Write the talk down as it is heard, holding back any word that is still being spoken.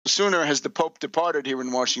sooner has the Pope departed here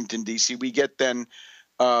in Washington, D.C., we get then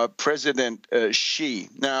President Xi.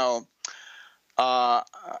 Now,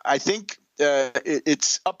 I think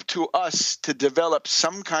it's up to us to develop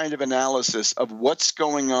some kind of analysis of what's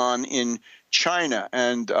going on in China.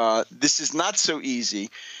 And this is not so easy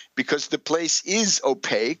because the place is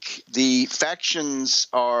opaque. The factions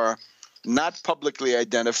are not publicly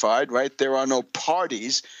identified, right? There are no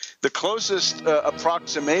parties. The closest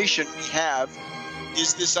approximation we have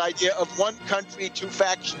is this idea of one country, two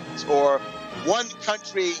factions, or one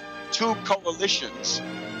country, two coalitions,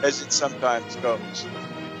 as it sometimes goes.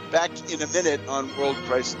 Back in a minute on World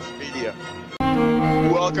Crisis Radio.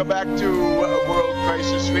 Welcome back to World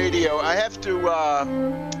Crisis Radio. I have to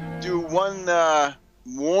do one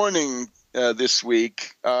warning this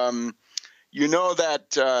week. You know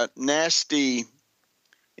that nasty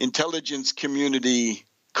intelligence community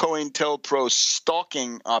COINTELPRO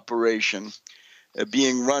stalking operation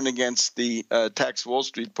being run against the Tax Wall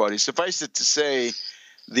Street Party. Suffice it to say,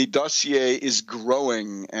 the dossier is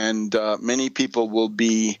growing, and many people will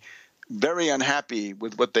be very unhappy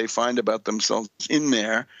with what they find about themselves in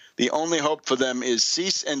there. The only hope for them is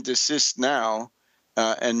cease and desist now,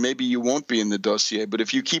 and maybe you won't be in the dossier. But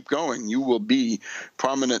if you keep going, you will be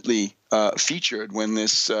prominently featured when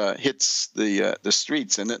this hits the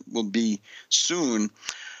streets, and it will be soon.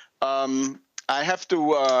 I have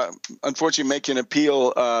to, unfortunately, make an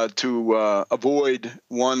appeal to avoid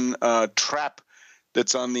one trap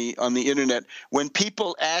that's on the internet. When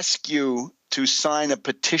people ask you to sign a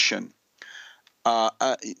petition,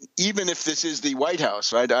 even if this is the White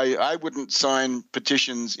House, right? I wouldn't sign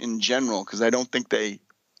petitions in general because I don't think they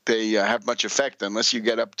have much effect unless you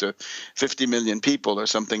get up to 50 million people or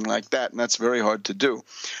something like that, and that's very hard to do.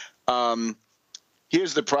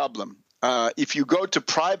 Here's the problem. If you go to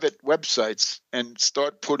private websites and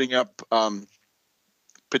start putting up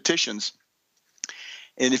petitions,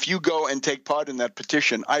 and if you go and take part in that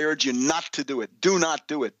petition, I urge you not to do it. Do not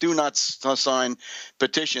do it. Do not sign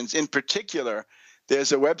petitions. In particular,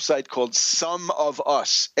 there's a website called Some of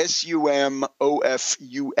Us, SUMOFUS.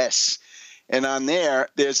 And on there,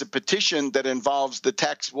 there's a petition that involves the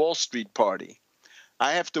Tax Wall Street Party.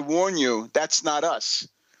 I have to warn you, that's not us.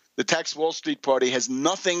 The Tax Wall Street Party has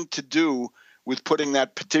nothing to do with putting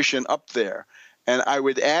that petition up there. And I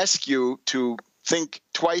would ask you to think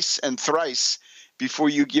twice and thrice before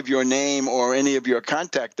you give your name or any of your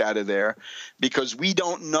contact out of there, because we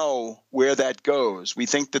don't know where that goes. We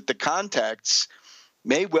think that the contacts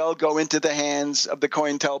may well go into the hands of the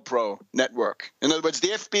COINTELPRO network. In other words, the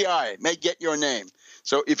FBI may get your name.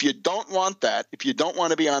 So if you don't want that, if you don't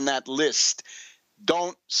want to be on that list,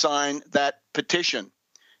 don't sign that petition.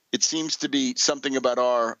 It seems to be something about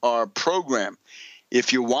our program.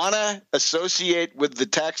 If you want to associate with the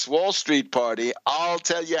Tax Wall Street Party, I'll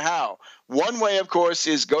tell you how. One way, of course,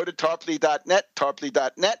 is go to tarpley.net,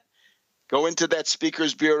 tarpley.net. Go into that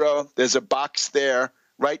Speakers Bureau. There's a box there.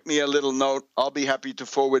 Write me a little note. I'll be happy to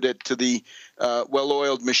forward it to the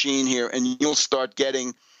well-oiled machine here, and you'll start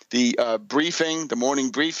getting the briefing, the morning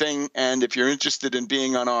briefing. And if you're interested in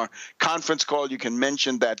being on our conference call, you can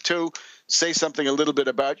mention that too. Say something a little bit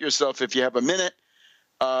about yourself if you have a minute.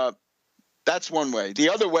 That's one way. The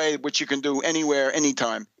other way, which you can do anywhere,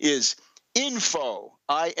 anytime, is info,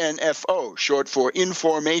 I-N-F-O, short for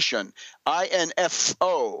information,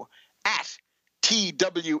 I-N-F-O, at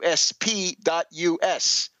TWSP.US,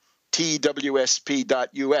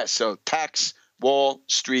 TWSP.US, so Tax Wall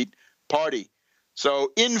Street Party.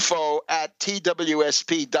 So info at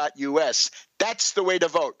TWSP.US. That's the way to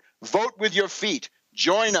vote. Vote with your feet.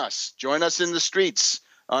 Join us. Join us in the streets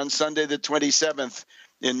on Sunday the 27th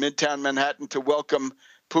in Midtown Manhattan to welcome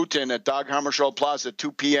Putin at Dag Hammarskjöld Plaza,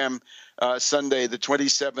 2 p.m. Sunday the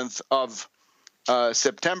 27th of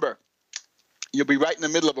September. You'll be right in the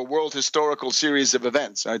middle of a world historical series of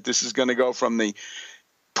events. Right? This is going to go from the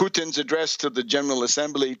Putin's address to the General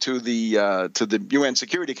Assembly to the UN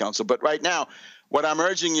Security Council. But right now, what I'm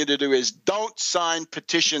urging you to do is don't sign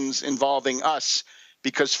petitions involving us,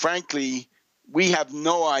 because frankly, we have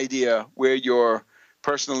no idea where your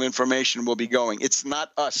personal information will be going. It's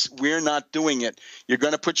not us. We're not doing it. You're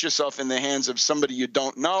going to put yourself in the hands of somebody you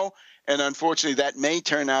don't know, and unfortunately, that may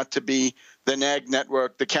turn out to be the NAG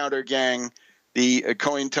network, the counter gang, the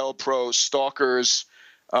COINTELPRO stalkers,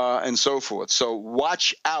 and so forth. So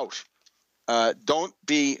watch out. Don't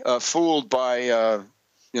be fooled by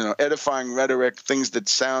edifying rhetoric, things that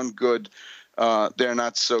sound good. They're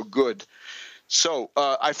not so good. So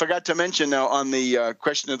I forgot to mention now on the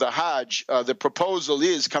question of the Hajj, the proposal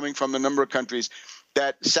is coming from a number of countries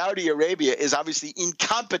that Saudi Arabia is obviously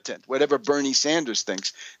incompetent, whatever Bernie Sanders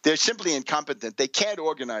thinks. They're simply incompetent. They can't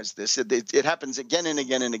organize this. It happens again and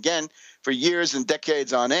again and again for years and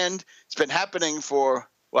decades on end. It's been happening for,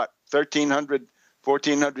 1,300,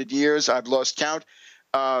 1,400 years? I've lost count.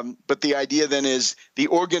 But the idea then is the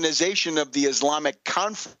organization of the Islamic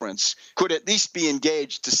Conference could at least be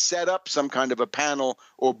engaged to set up some kind of a panel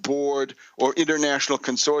or board or international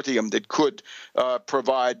consortium that could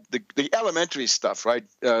provide the elementary stuff, right?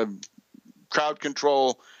 Crowd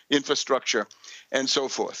control, infrastructure, and so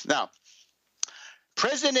forth. Now,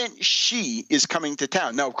 President Xi is coming to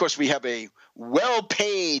town. Now, of course, we have a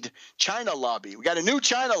well-paid China lobby. We got a new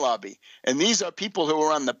China lobby, and these are people who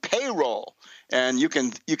are on the payroll. And you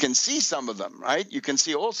can see some of them, right? You can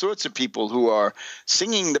see all sorts of people who are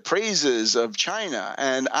singing the praises of China.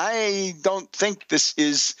 And I don't think this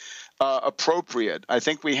is appropriate. I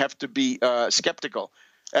think we have to be skeptical.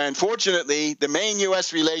 And fortunately, the main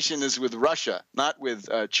U.S. relation is with Russia, not with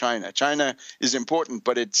China. China is important,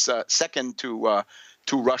 but it's second to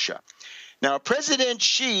Russia. Now, President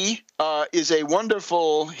Xi is a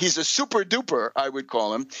wonderful, he's a super duper, I would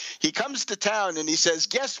call him. He comes to town and he says,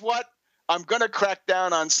 guess what? I'm going to crack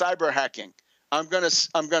down on cyber hacking. I'm going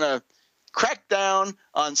to crack down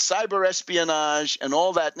on cyber espionage and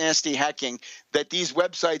all that nasty hacking that these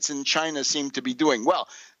websites in China seem to be doing. Well,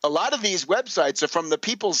 a lot of these websites are from the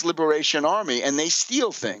People's Liberation Army, and they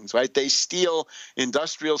steal things, right? They steal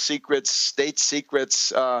industrial secrets, state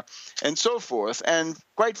secrets, and so forth. And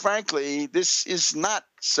quite frankly, this is not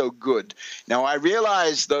so good. Now, I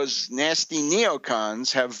realize those nasty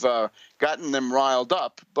neocons have gotten them riled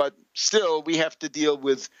up, but still, we have to deal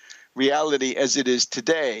with reality as it is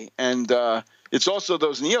today. And it's also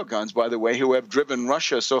those neocons, by the way, who have driven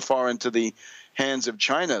Russia so far into the hands of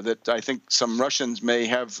China that I think some Russians may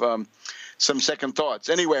have some second thoughts.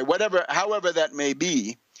 Anyway, however that may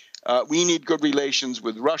be, we need good relations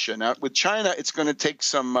with Russia. Now, with China, it's going to take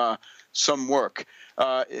some work.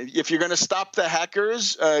 If you're going to stop the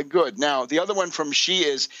hackers, good. Now, the other one from Xi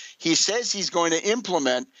is he says he's going to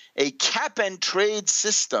implement a cap and trade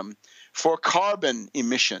system for carbon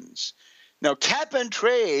emissions. Now, cap and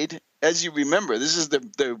trade, as you remember, this is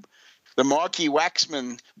the Markey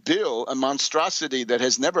Waxman bill, a monstrosity that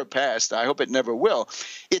has never passed. I hope it never will.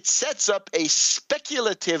 It sets up a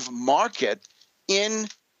speculative market in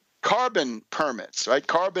carbon permits, right?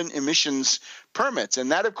 Carbon emissions permits.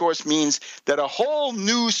 And that, of course, means that a whole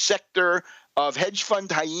new sector of hedge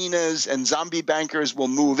fund hyenas and zombie bankers will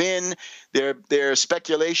move in. Their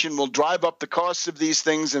speculation will drive up the costs of these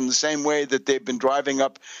things in the same way that they've been driving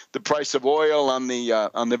up the price of oil on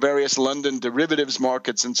the various London derivatives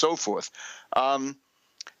markets and so forth.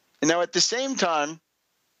 Now, at the same time,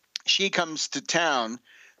 Xi comes to town.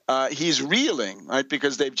 He's reeling, right,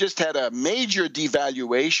 because they've just had a major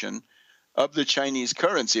devaluation of the Chinese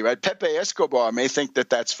currency, right? Pepe Escobar may think that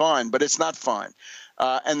that's fine, but it's not fine.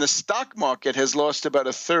 And the stock market has lost about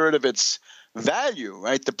a third of its value,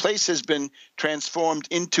 right? The place has been transformed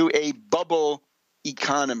into a bubble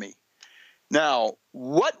economy. Now,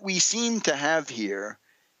 what we seem to have here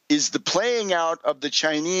is the playing out of the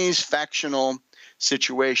Chinese factional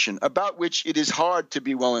situation, about which it is hard to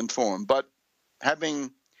be well informed. But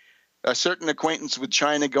having a certain acquaintance with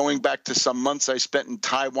China going back to some months I spent in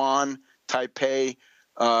Taiwan, Taipei,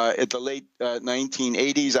 at the late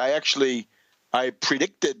 1980s, I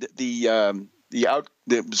predicted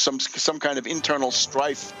some kind of internal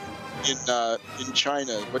strife in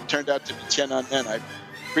China. What turned out to be Tiananmen. I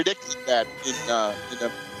predicted that in a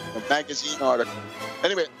magazine article.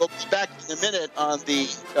 Anyway, we'll be back in a minute on the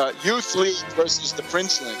Youth League versus the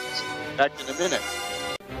Princelings. Back in a minute.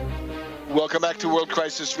 Welcome back to World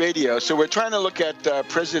Crisis Radio. So we're trying to look at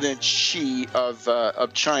President Xi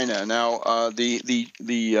of China. Now,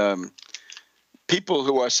 the people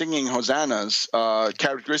who are singing hosannas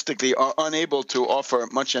characteristically are unable to offer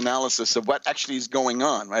much analysis of what actually is going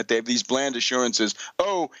on, right? They have these bland assurances.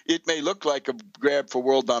 Oh, it may look like a grab for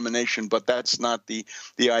world domination, but that's not the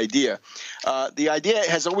idea. The idea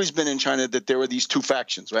has always been in China that there are these two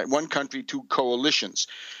factions, right? One country, two coalitions.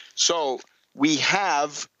 So we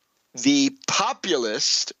have the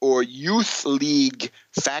populist or youth league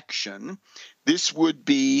faction. This would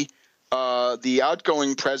be the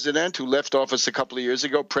outgoing president who left office a couple of years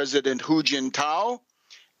ago, President Hu Jintao,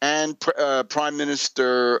 and Prime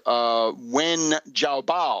Minister Wen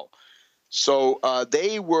Jiabao. So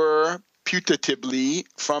they were putatively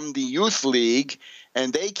from the Youth League,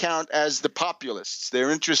 and they count as the populists. They're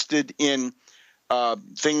interested in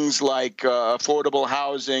things like affordable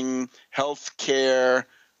housing, health care,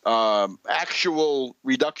 actual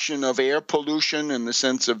reduction of air pollution in the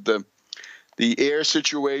sense of the the air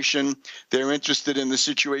situation. They're interested in the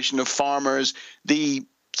situation of farmers, the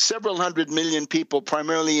several 100 million people,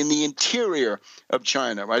 primarily in the interior of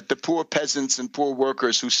China, right? The poor peasants and poor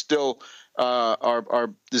workers who still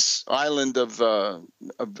are this island of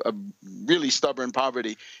really stubborn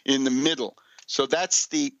poverty in the middle. So that's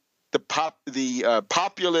the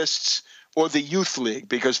populists or the Youth League,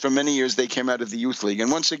 because for many years they came out of the Youth League.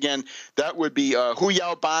 And once again, that would be Hu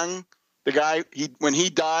Yaobang, the guy, when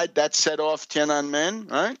he died, that set off Tiananmen,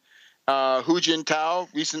 right? Hu Jintao,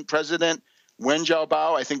 recent president. Wen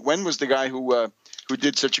Jiabao, I think Wen was the guy who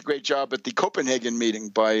did such a great job at the Copenhagen meeting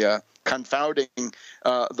by confounding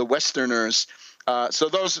the Westerners. So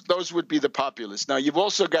those would be the populists. Now, you've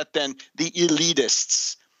also got then the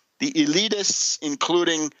elitists. The elitists,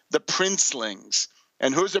 including the princelings.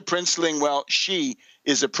 And who's a princeling? Well, Xi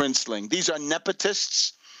is a princeling. These are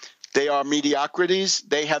nepotists. They are mediocrities.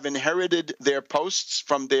 They have inherited their posts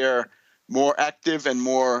from their more active and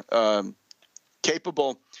more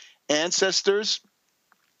capable ancestors,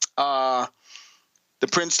 the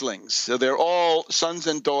princelings. So they're all sons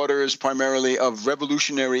and daughters primarily of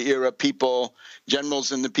revolutionary era people,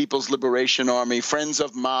 generals in the People's Liberation Army, friends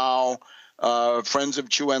of Mao, friends of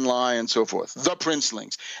Chu Enlai, and so forth. The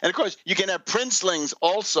princelings. And of course, you can have princelings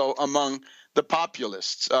also among the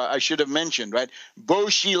populists. I should have mentioned, right? Bo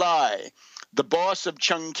Xilai, the boss of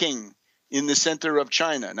Chongqing in the center of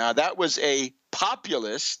China. Now, that was a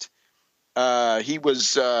populist.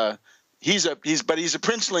 He's a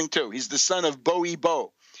princeling too. He's the son of Bo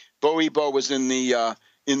Yibo. Bo Yibo was in the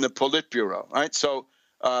Politburo, right? So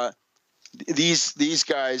these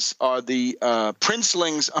guys are the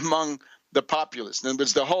princelings among the populists. In other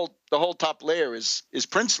words, the whole top layer is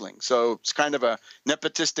princeling. So it's kind of a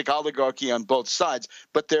nepotistic oligarchy on both sides,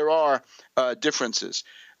 but there are differences.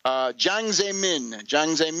 Jiang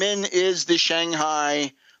Zemin is the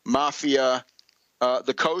Shanghai mafia,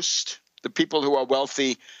 the coast. The people who are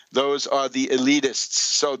wealthy, those are the elitists.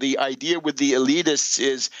 So the idea with the elitists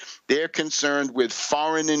is they're concerned with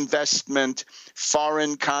foreign investment,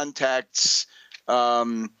 foreign contacts.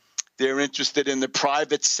 They're interested in the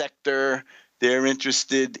private sector. They're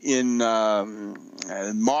interested in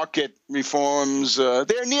market reforms. They're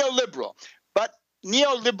neoliberal, but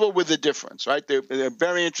neoliberal with a difference, right? They're a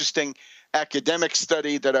very interesting academic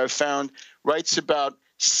study that I've found writes about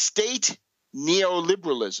state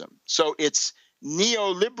neoliberalism. So it's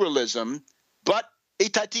neoliberalism, but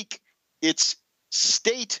étatique. It's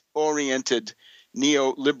state-oriented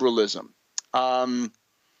neoliberalism.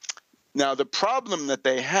 Now, the problem that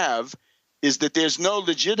they have is that there's no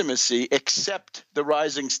legitimacy except the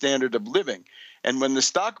rising standard of living. And when the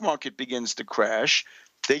stock market begins to crash,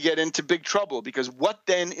 they get into big trouble, because what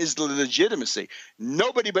then is the legitimacy?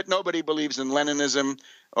 Nobody believes in Leninism.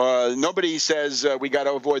 Nobody says we got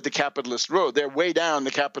to avoid the capitalist road. They're way down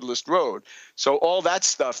the capitalist road. So all that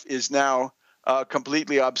stuff is now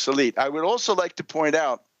completely obsolete. I would also like to point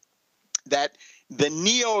out that the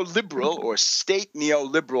neoliberal or state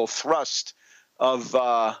neoliberal thrust of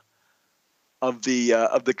the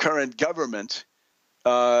current government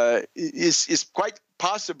is quite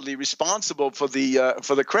possibly responsible for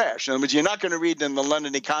the crash. In other words, you're not going to read in the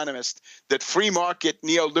London Economist that free market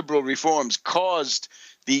neoliberal reforms caused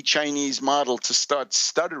the Chinese model to start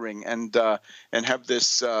stuttering and have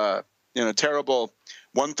this terrible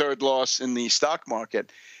 1/3 loss in the stock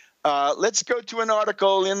market. Let's go to an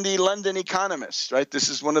article in the London Economist. Right, this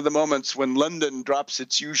is one of the moments when London drops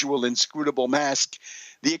its usual inscrutable mask.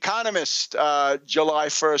 The Economist, July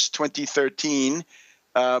 1st, 2013.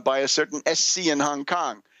 By a certain SC in Hong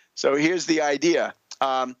Kong. So here's the idea.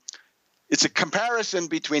 It's a comparison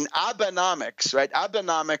between Abenomics, right?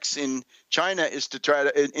 Abenomics in China is to try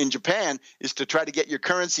to, in Japan, is to try to get your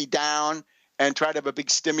currency down and try to have a big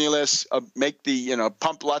stimulus, make the,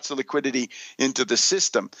 pump lots of liquidity into the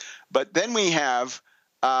system. But then we have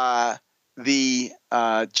the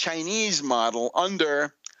Chinese model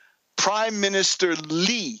under Prime Minister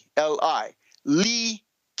Li, L-I, Li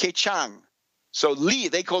Keqiang. So Li,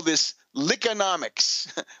 they call this Liconomics.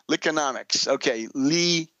 Liconomics. Okay,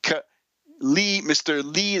 Mr.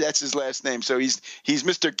 Li, that's his last name. So he's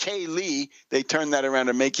Mr. K. Li. They turn that around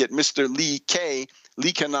and make it Mr. Li K.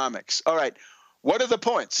 Liconomics. All right. What are the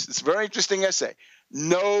points? It's a very interesting essay.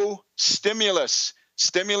 No stimulus.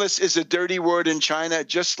 Stimulus is a dirty word in China,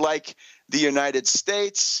 just like the United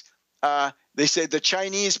States. They say the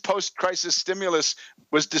Chinese post-crisis stimulus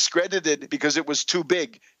was discredited because it was too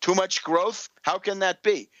big, too much growth. How can that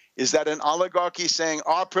be? Is that an oligarchy saying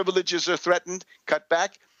our privileges are threatened, cut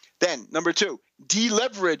back? Then, number two,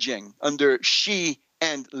 deleveraging under Xi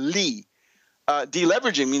and Li.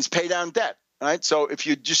 Deleveraging means pay down debt, right? So if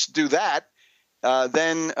you just do that,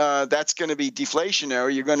 then that's going to be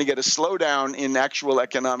deflationary. You're going to get a slowdown in actual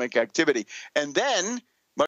economic activity. And then